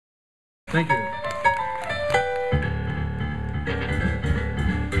Thank you.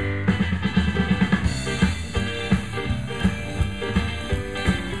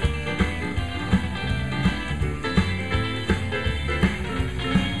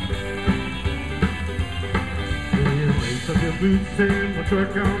 Took your boots and we'll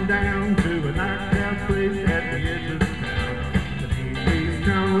truck on down to a knockout place at the edge of the town. The TV's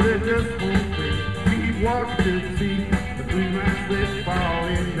come, it just won't quit. Keep walking to the sea, the blue lights let fall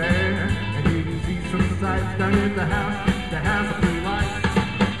in there. And you can see some sights down at the house of blue lights.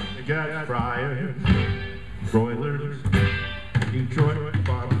 They got fryers, broilers, Detroit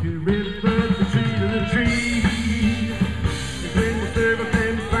barbecue ribs, but the tree to the tree. And when you serve up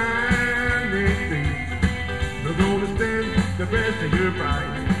them fine red beef, we're gonna spend the rest of your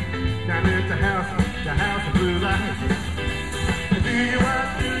pride down at the house of blue lights. Do you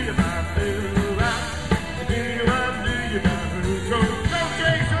what, do you what, blue lights? Do you what, do you what, go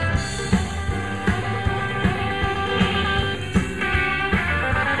Jason!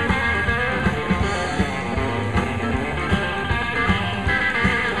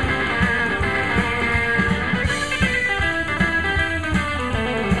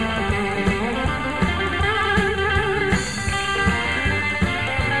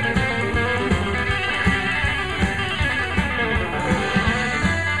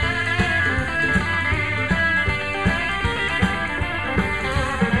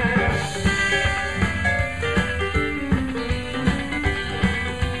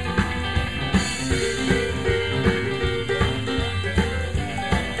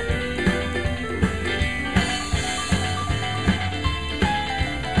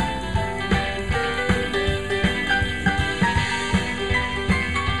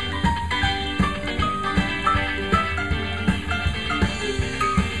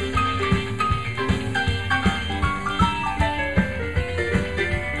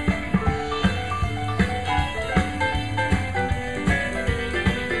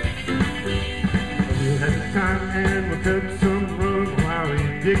 And we'll cut some rum while we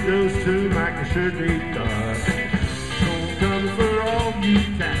dig those two like a sure deep dog. Homecoming for all you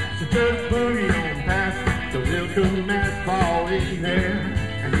cats, so just boogie on past the welcome mat fall in there.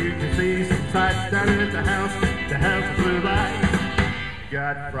 And you can see some sights down at the house of blue lights.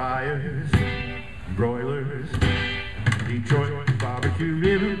 Got fryers, broilers, Detroit barbecue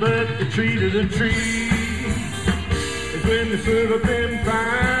ribs, but the tree to the tree is when they serve up them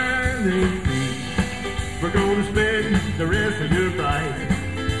fine beef. We're gonna spend the rest of your life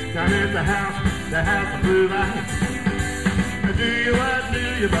down at the house of blue lights. Do you what, do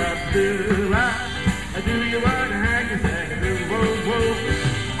you what, blue lights? Do you what?